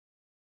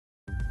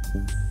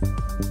Work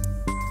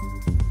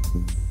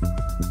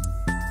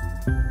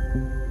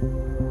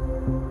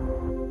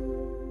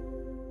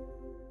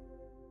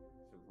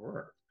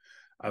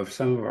of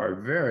some of our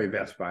very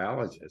best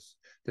biologists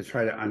to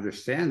try to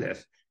understand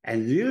this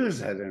and use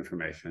that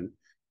information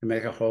to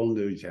make a whole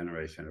new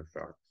generation of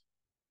drugs.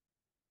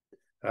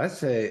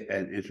 That's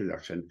an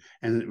introduction.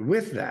 And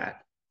with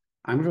that,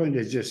 I'm going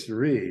to just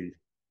read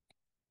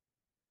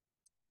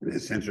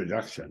this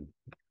introduction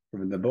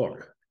from the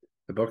book.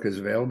 The book is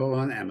available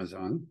on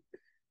Amazon.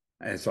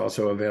 It's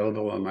also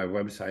available on my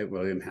website,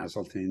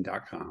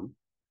 williamhaseltine.com.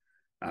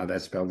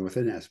 That's spelled with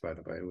an S, by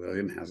the way,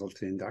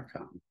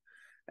 williamhaseltine.com.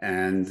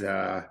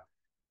 And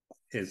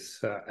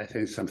it's, I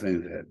think,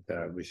 something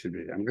that we should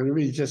read. I'm going to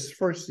read just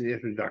first the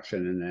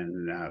introduction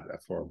and then a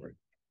forward.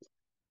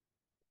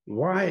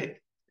 Why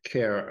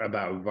care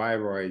about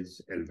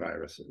viroids and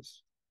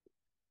viruses?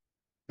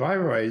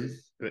 Viroids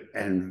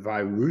and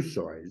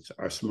virusoids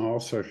are small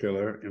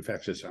circular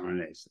infectious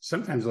RNAs.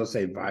 Sometimes I'll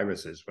say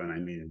viruses when I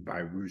mean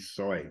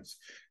virusoids.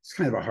 It's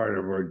kind of a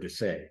harder word to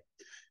say.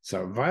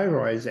 So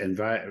viroids and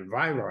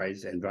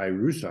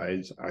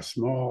virusoids are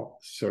small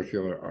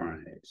circular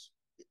RNAs.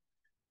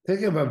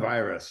 Think of a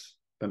virus,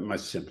 but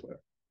much simpler.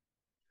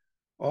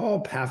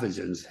 All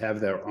pathogens have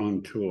their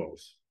own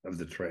tools of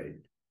the trade.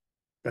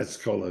 That's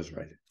Cola's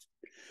writing,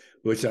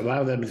 which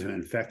allow them to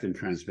infect and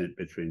transmit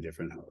between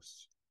different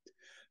hosts.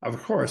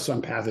 Of course,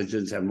 some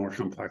pathogens have more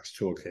complex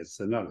toolkits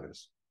than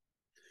others.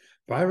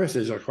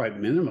 Viruses are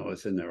quite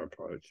minimalist in their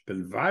approach,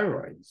 but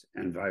viroids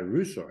and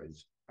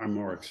virusoids are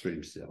more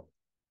extreme still.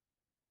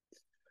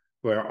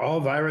 Where all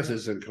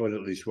viruses encode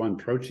at least one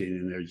protein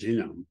in their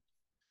genome,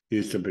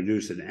 used to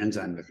produce an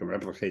enzyme that can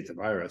replicate the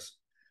virus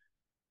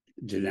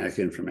genetic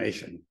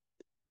information,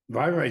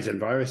 viroids and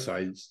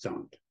virusoids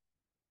don't.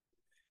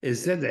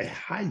 Instead, they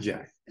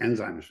hijack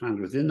enzymes found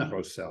within the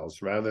host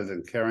cells rather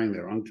than carrying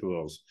their own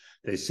tools.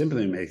 They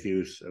simply make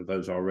use of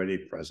those already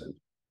present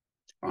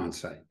on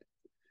site.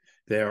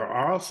 They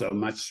are also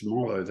much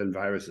smaller than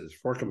viruses.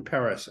 For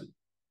comparison,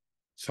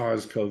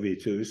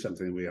 SARS-CoV-2,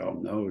 something we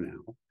all know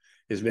now,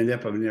 is made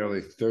up of nearly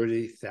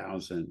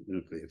 30,000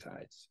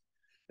 nucleotides.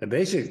 The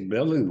basic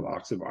building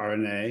blocks of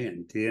RNA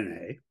and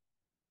DNA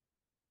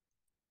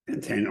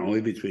contain only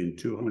between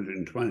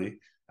 220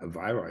 of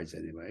viroids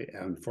anyway,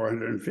 and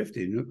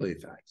 450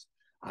 nucleotides.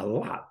 A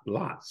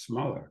lot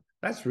smaller.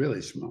 That's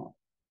really small.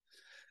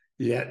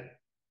 Yet,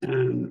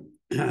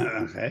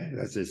 okay,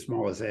 that's as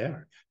small as they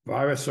are.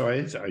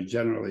 Virusoids are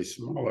generally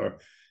smaller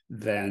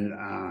than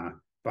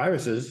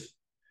viruses,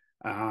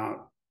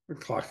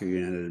 clocking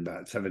in at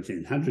about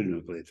 1,700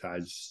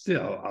 nucleotides,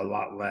 still a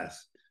lot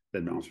less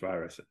than most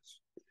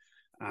viruses.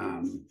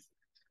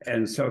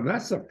 And so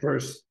that's the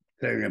first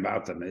thing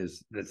about them,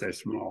 is that they're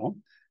small.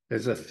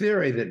 There's a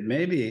theory that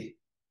maybe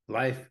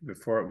life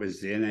before it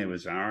was DNA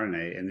was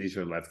RNA, and these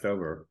are left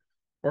over.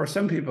 Or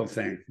some people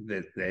think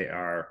that they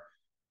are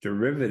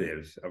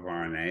derivatives of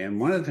RNA. And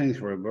one of the things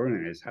we're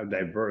learning is how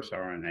diverse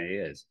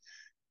RNA is.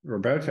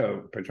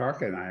 Roberto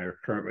Petrarca and I are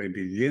currently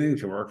beginning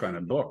to work on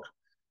a book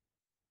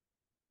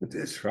that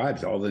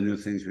describes all the new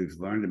things we've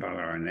learned about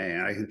RNA.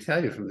 And I can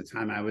tell you, from the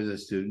time I was a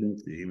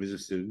student, he was a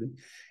student,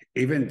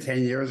 even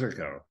 10 years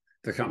ago,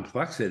 the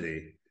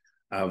complexity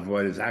of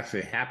what is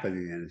actually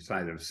happening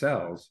inside of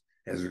cells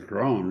has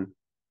grown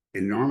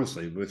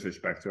enormously with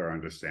respect to our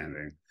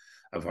understanding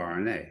of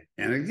RNA.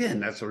 And again,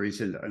 that's a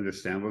reason to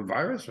understand what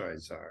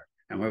virusoids are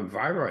and what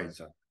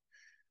viroids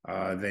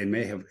are. They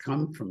may have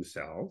come from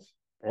cells,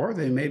 or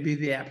they may be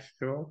the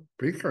actual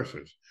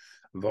precursors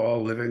of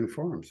all living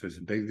forms. There's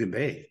a big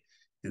debate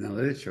in the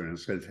literature, and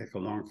it's going to take a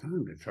long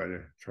time to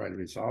try to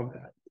resolve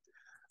that.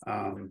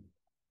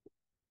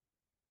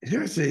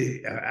 Here's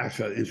the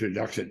actual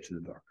introduction to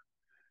the book.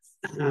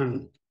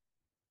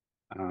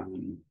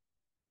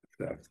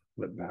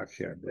 Flip back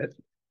here a bit.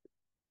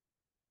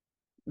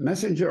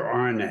 Messenger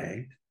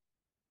RNA,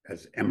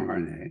 as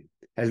mRNA,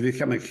 has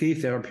become a key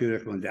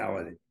therapeutic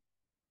modality.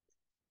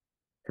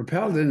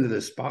 Propelled into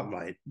the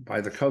spotlight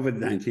by the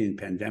COVID-19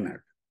 pandemic,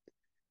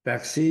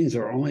 vaccines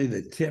are only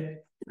the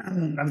tip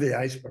of the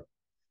iceberg.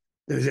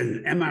 There's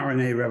an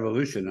mRNA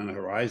revolution on the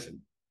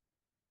horizon.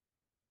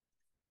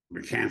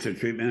 For cancer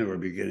treatment, we're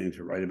beginning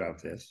to write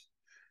about this.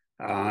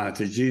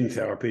 To gene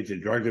therapy, to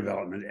drug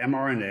development,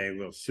 mRNA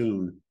will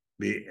soon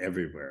be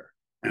everywhere.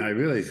 And I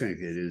really think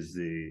it is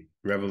the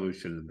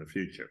revolution of the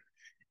future.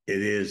 It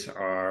is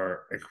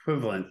our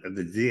equivalent of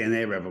the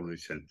DNA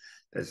revolution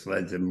that's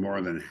led to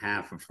more than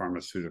half of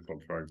pharmaceutical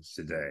drugs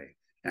today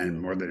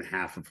and more than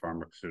half of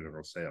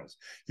pharmaceutical sales.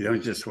 You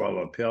don't just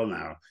swallow a pill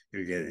now.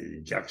 You get an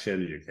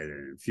injection, you get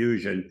an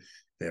infusion,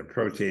 there are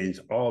proteins.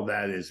 All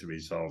that is a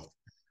result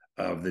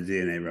of the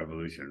DNA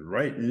revolution.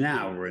 Right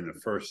now, we're in the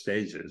first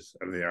stages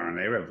of the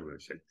RNA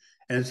revolution,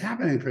 and it's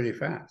happening pretty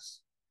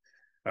fast.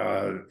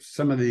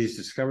 Some of these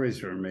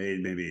discoveries were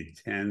made maybe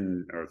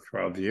 10 or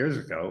 12 years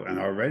ago, and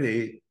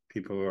already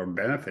people are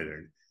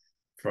benefiting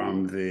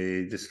from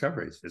the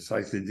discoveries. It's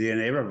like the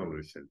DNA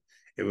revolution.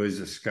 It was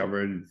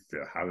discovered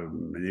how to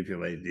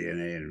manipulate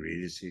DNA and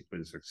read a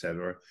sequence,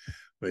 etc.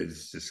 It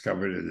was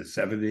discovered in the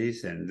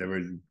 70s, and there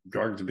were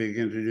drugs being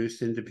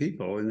introduced into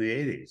people in the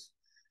 80s.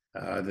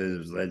 That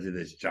has led to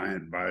this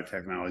giant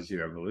biotechnology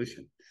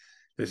revolution.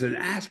 There's an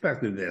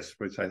aspect of this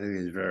which I think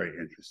is very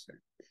interesting,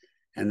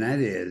 and that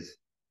is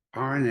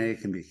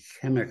RNA can be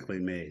chemically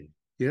made.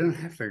 You don't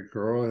have to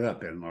grow it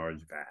up in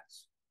large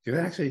vats. You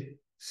can actually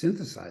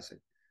synthesize it,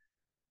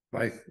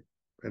 like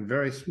in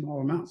very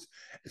small amounts.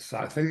 So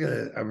I think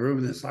a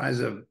room the size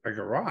of a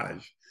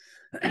garage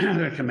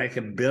that can make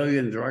 1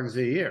 billion drugs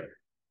a year.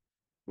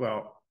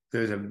 Well,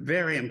 there's a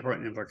very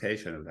important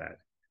implication of that,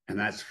 and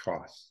that's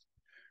cost.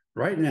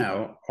 Right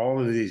now, all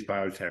of these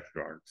biotech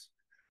drugs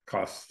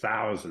cost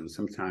thousands,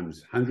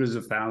 sometimes hundreds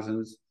of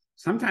thousands,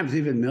 sometimes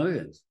even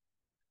millions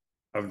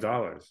of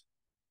dollars.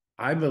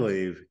 I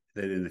believe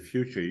that in the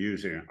future,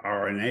 using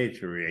RNA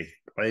to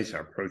replace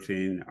our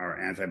protein, our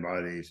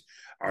antibodies,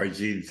 our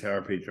gene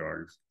therapy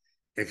drugs,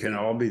 it can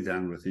all be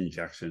done with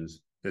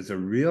injections. There's a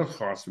real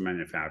cost of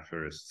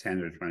manufacture is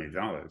 $10 or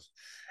 $20.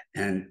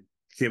 And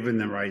given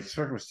the right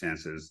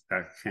circumstances,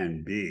 that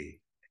can be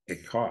a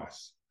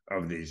cost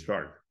of these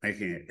drugs,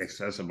 making it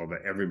accessible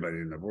to everybody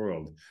in the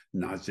world,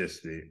 not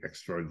just the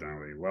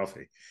extraordinarily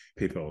wealthy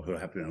people who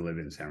happen to live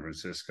in San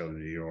Francisco,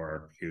 New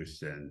York,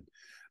 Houston,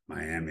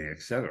 Miami,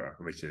 etc.,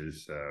 which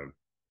is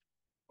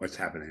what's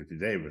happening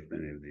today with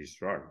many of these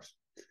drugs.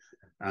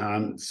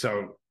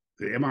 So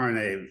the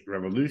mRNA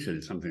revolution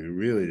is something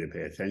really to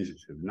pay attention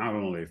to, not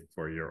only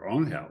for your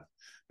own health,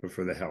 but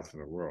for the health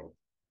of the world.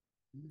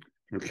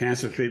 From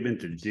cancer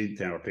treatment to gene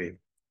therapy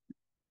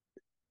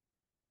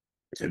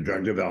to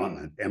drug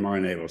development,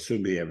 mRNA will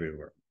soon be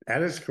everywhere.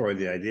 At its core,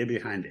 the idea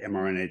behind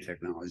mRNA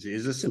technology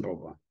is a simple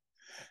one.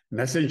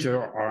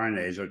 Messenger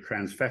RNAs are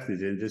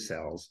transfected into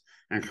cells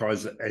and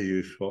cause a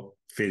useful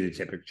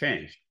phenotypic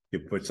change. You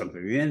put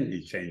something in,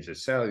 you change the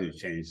cell, you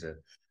change the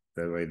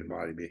way the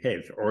body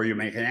behaves, or you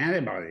make an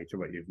antibody to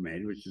what you've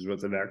made, which is what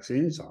the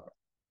vaccines are.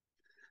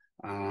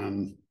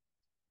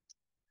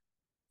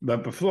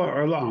 But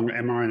before long,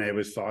 mRNA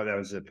was thought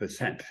as a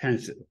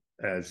potential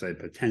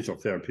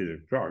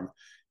therapeutic drug.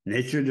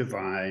 Nature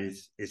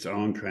devised its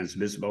own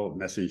transmissible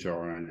messenger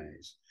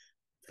RNAs,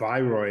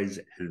 Viroids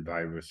and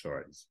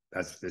Virusoids.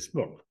 That's this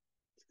book.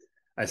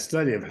 A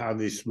study of how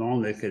these small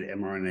naked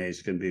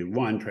mRNAs can be,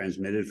 1,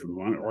 transmitted from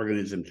one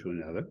organism to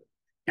another,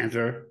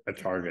 enter a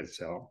target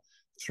cell,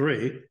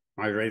 3,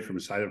 migrate from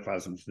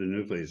cytoplasm to the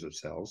nucleus of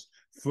cells,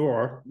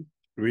 4,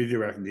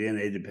 redirect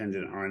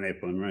DNA-dependent RNA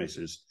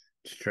polymerases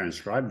to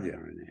transcribe the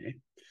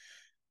RNA,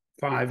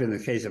 5, in the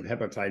case of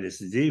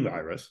hepatitis D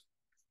virus,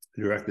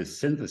 direct the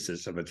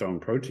synthesis of its own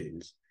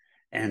proteins,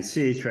 and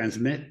C,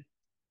 transmit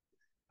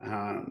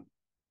and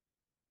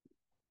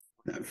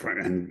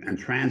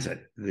transit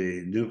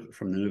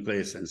from the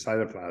nucleus and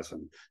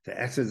cytoplasm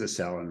to exit the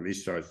cell and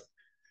restart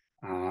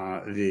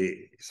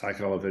the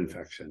cycle of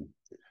infection.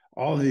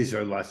 All of these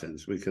are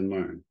lessons we can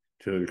learn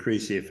to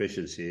increase the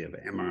efficiency of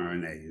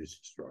mRNA use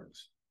as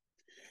drugs.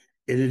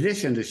 In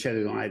addition to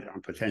shedding light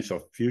on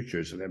potential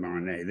futures of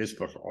mRNA, this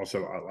book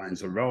also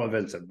outlines the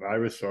relevance of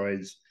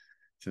virusoids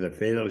to the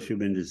fatal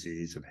human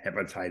disease of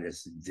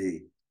hepatitis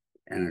D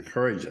and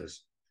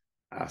encourages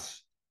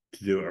us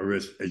to do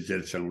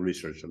additional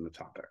research on the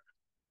topic.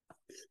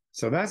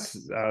 So that's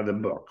the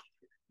book.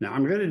 Now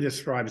I'm going to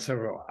describe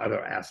several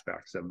other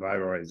aspects of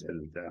viroids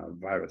and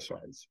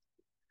virusoids.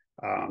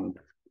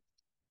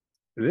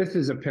 This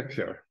is a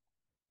picture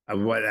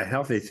of what a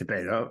healthy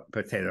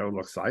potato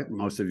looks like.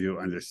 Most of you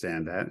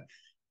understand that.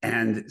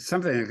 And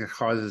something that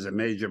causes a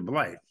major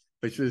blight,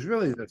 which was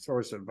really the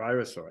source of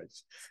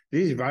virusoids.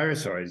 These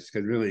virusoids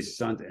could really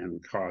stunt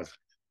and cause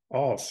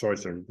all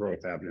sorts of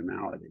growth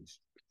abnormalities.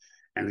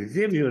 And to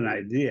give you an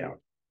idea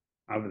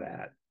of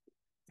that,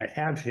 I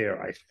have here,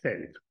 I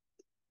think,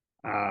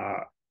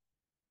 a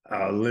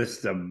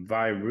list of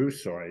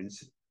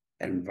virusoids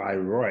and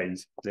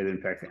viroids that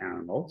infect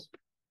animals.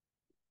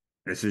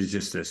 This is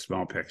just a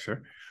small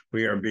picture.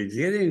 We are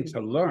beginning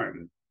to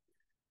learn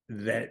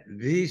that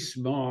these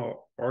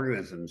small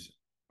organisms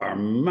are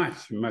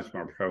much, much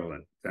more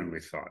prevalent than we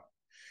thought.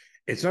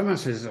 It's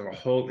almost as if a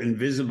whole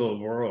invisible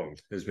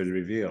world has been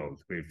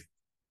revealed. We've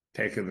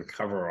taken the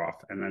cover off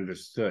and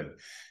understood.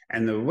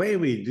 And the way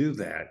we do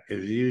that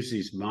is use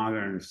these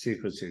modern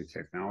sequencing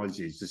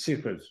technologies to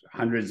sequence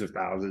hundreds of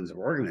thousands of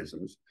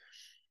organisms.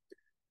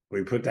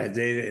 We put that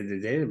data into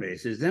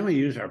databases, then we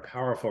use our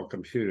powerful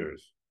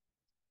computers.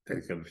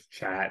 Think of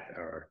chat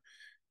or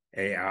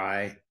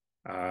AI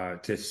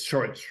to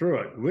sort through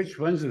it. Which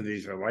ones of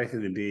these are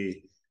likely to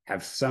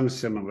have some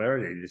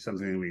similarity to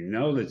something we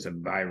know that's a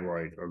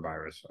viroid or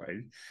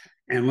virusoid?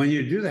 And when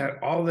you do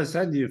that, all of a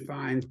sudden you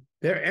find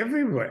they're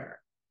everywhere.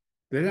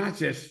 They're not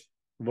just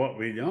what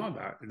we know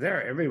about.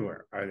 They're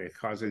everywhere. Are they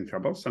causing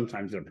trouble?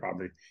 Sometimes they're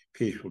probably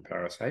peaceful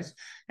parasites.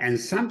 And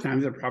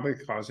sometimes they're probably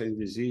causing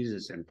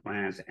diseases in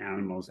plants,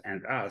 animals,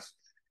 and us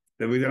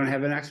that we don't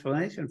have an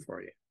explanation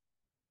for yet.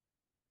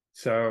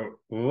 So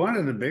one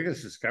of the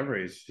biggest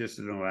discoveries just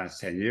in the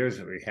last 10 years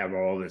that we have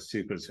all this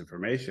sequence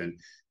information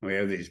and we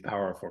have these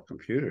powerful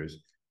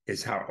computers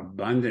is how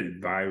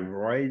abundant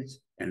viroids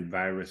and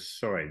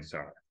virusoids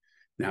are.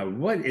 Now,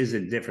 what is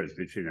the difference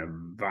between a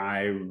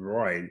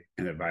viroid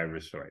and a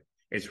virusoid?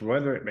 It's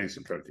whether it makes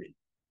a protein.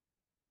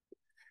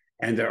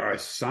 And there are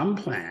some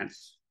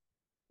plants,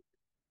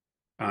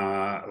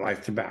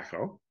 like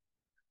tobacco,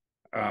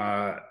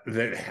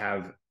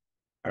 that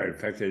are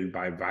infected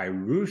by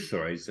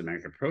virusoids that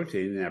make a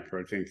protein, and that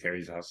protein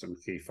carries out some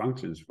key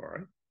functions for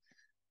it.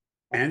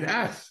 And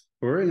us,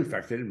 we're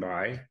infected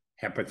by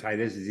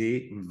hepatitis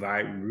Z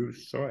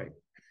virusoid.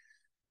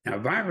 Now,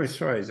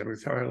 virusoids, I'm going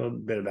to talk a little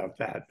bit about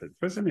that, but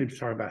first let me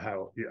talk about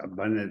how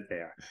abundant they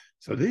are.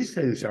 So these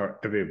things are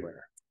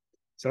everywhere.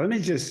 So let me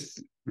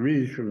just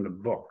read from the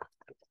book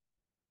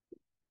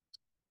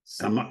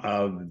some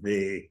of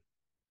the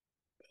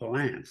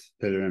plants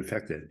that are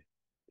infected.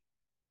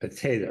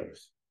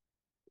 Potatoes,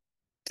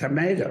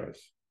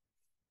 tomatoes,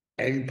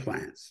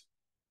 eggplants,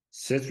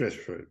 citrus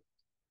fruit,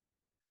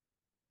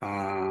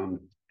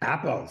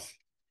 apples,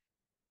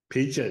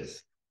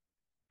 peaches,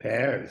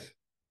 pears,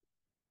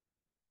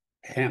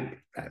 hemp,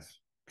 that's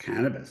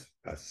cannabis,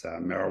 that's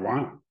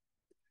marijuana.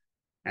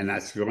 And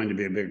that's going to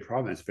be a big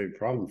problem. It's a big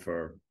problem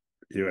for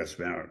U.S.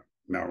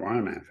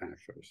 marijuana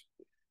manufacturers.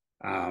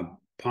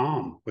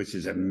 Palm, which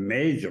is a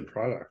major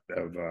product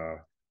of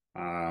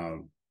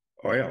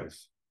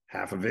oils.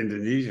 Half of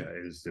Indonesia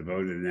is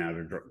devoted now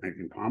to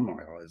making palm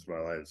oil, as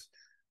well as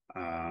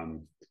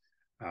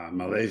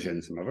Malaysia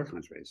and some other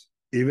countries,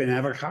 even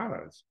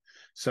avocados.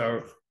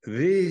 So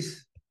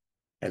these,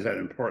 as an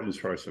important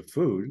source of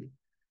food,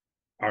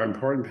 are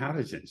important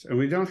pathogens. And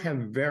we don't have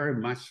very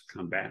much to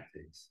combat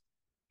these.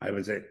 I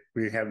would say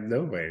we have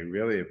no way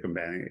really of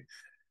combating it,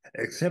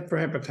 except for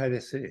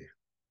hepatitis C,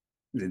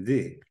 the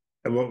D.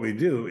 And what we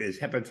do is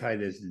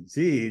hepatitis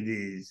D,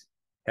 these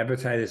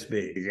hepatitis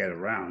B you get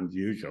around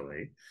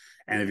usually.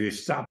 And if you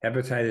stop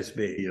hepatitis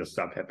B, you'll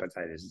stop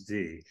hepatitis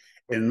D,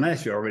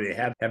 unless you already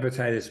have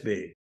hepatitis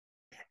B.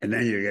 And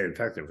then you get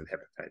infected with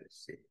hepatitis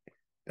C.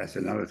 That's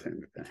another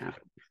thing that can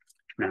happen.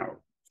 Now,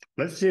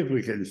 let's see if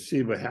we can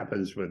see what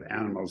happens with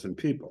animals and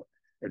people.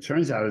 It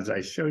turns out, as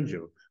I showed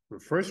you,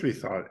 first we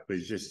thought it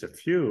was just a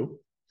few.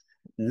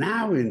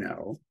 Now we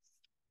know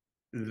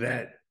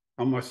that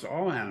almost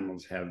all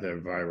animals have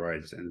their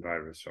viroids and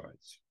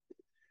virusoids.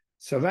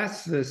 So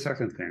that's the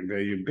second thing,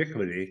 their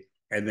ubiquity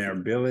and their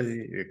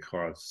ability to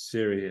cause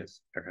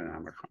serious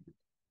economic harm.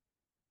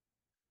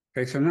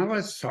 Okay, so now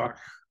let's talk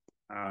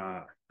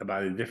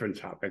about a different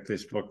topic.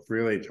 This book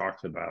really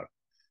talks about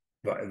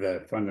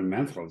the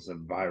fundamentals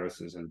of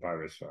viruses and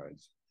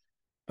virusoids,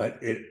 but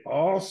it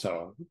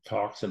also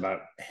talks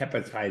about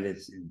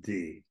hepatitis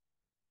D.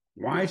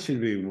 Why should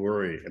we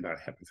worry about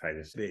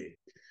hepatitis B?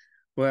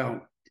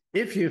 Well,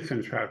 if you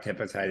contract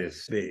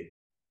hepatitis B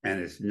and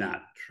it's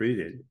not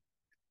treated,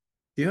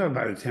 you have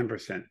about a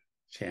 10%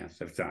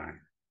 chance of dying,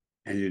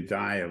 and you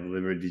die of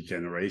liver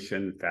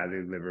degeneration,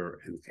 fatty liver,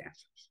 and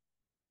cancers.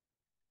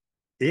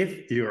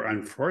 If you're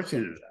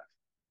unfortunate enough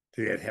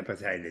to get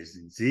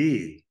hepatitis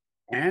D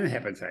and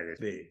hepatitis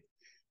B,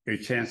 your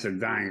chance of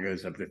dying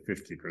goes up to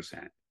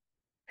 50%.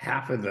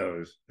 Half of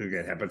those who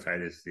get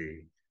hepatitis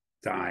D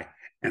die,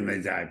 and they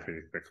die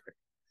pretty quickly.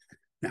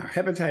 Now,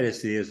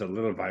 hepatitis D is a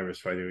little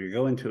virusoid. We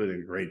go into it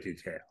in great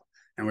detail,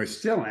 and we're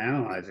still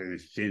analyzing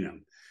its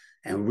genome.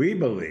 And we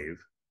believe,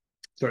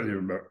 certainly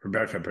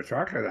Roberta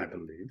Petrarca and I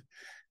believe,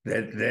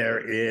 that there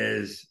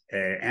is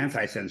an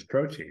antisense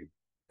protein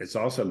that's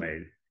also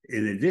made,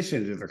 in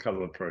addition to the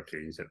couple of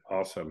proteins it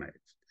also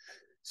makes.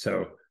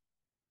 So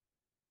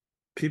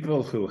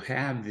people who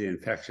have the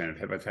infection of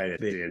hepatitis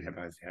B and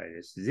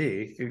hepatitis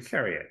D can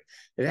carry it.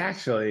 It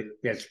actually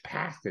gets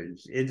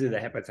packaged into the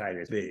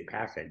hepatitis B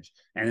package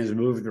and is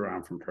moved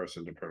around from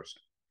person to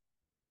person.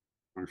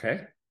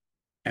 Okay?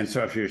 And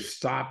so if you're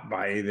stopped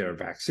by either a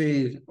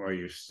vaccine or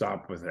you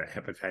stop with a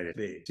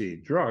hepatitis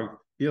B drug,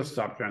 you'll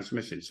stop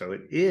transmission. So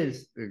it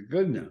is, the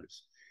good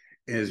news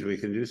is we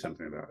can do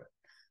something about it.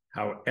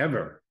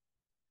 However,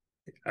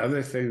 the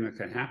other thing that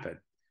can happen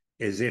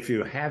is if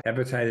you have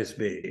hepatitis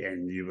B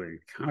and you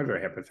encounter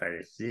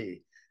hepatitis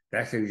D,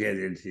 that can get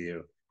into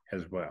you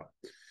as well.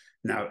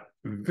 Now,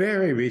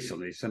 very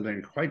recently,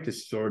 something quite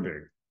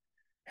disturbing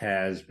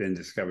has been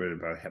discovered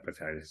about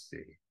hepatitis D.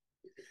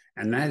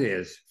 And that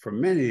is, for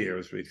many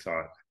years, we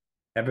thought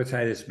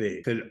hepatitis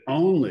B could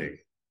only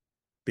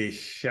be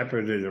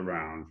shepherded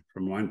around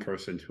from one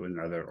person to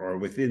another or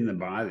within the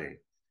body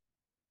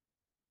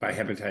by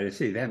hepatitis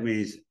C. That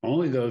means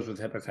only those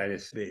with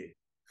hepatitis B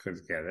could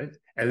get it,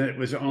 and it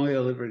was only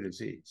a liver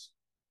disease.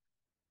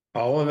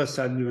 All of a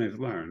sudden, we've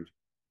learned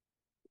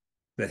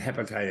that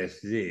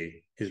hepatitis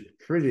D is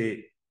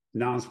pretty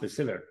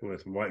nonspecific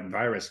with what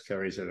virus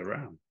carries it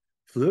around.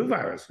 Flu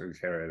virus can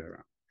carry it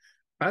around.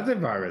 Other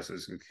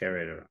viruses can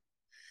carry it around.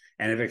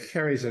 And if it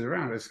carries it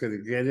around, it's going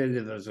to get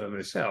into those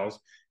other cells,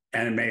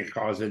 and it may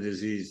cause a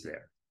disease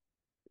there.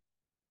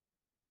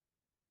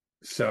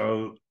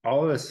 So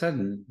all of a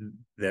sudden,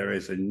 there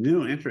is a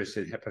new interest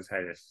in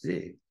hepatitis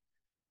D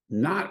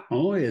not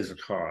only as a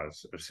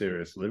cause of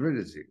serious liver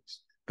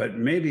disease, but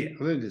maybe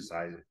other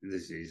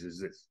diseases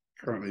that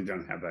currently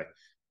don't have a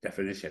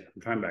definition.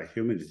 I'm talking about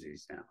human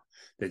disease now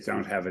that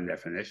don't have a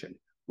definition.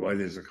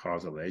 What is a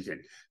causal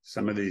agent?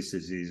 Some of these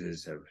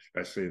diseases,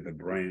 especially the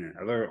brain and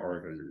other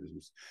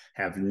organisms,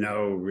 have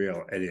no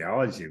real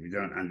etiology. We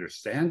don't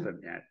understand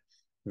them yet.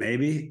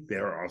 Maybe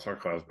they're also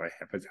caused by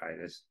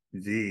hepatitis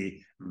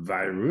D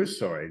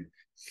virusoid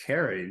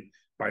carried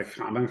by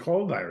common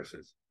cold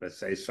viruses, let's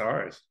say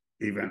SARS,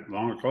 even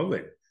long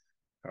COVID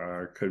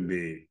could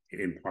be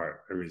in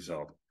part a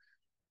result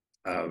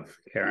of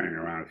carrying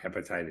around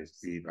hepatitis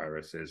D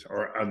viruses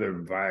or other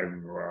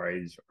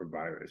viroids or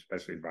virus,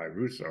 especially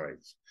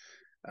virusoids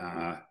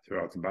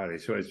throughout the body.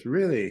 So it's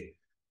really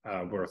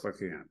worth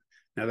looking at.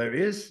 Now, there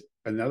is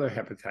another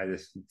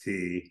hepatitis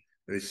D,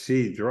 the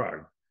C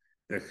drug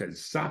that could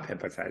stop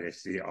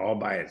hepatitis D all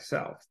by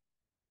itself.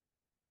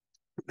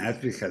 That's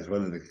because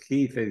one of the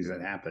key things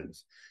that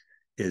happens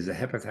is the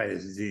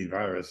hepatitis D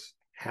virus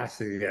has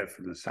to get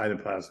from the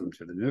cytoplasm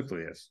to the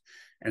nucleus.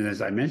 And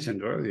as I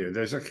mentioned earlier,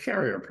 there's a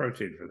carrier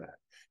protein for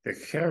that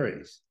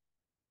carries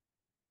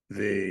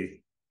the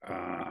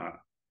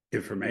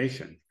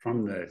information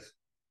from the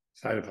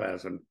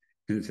cytoplasm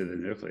into the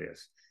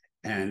nucleus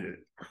and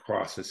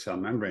across the cell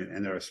membrane.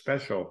 And there are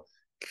special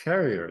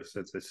carriers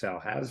that the cell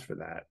has for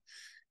that.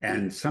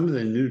 And some of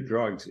the new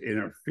drugs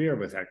interfere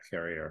with that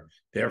carrier,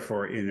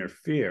 therefore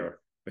interfere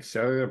with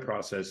cellular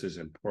processes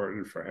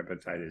important for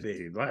hepatitis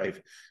D life.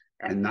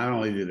 And not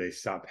only do they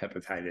stop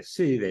hepatitis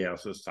C, they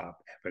also stop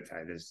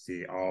hepatitis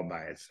D all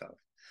by itself.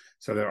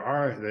 So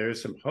there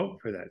is some hope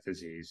for that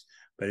disease,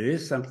 but it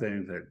is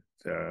something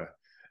that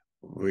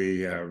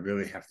we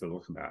really have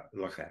to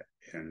look at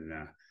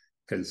in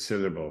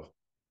considerable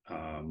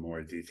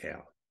more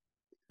detail.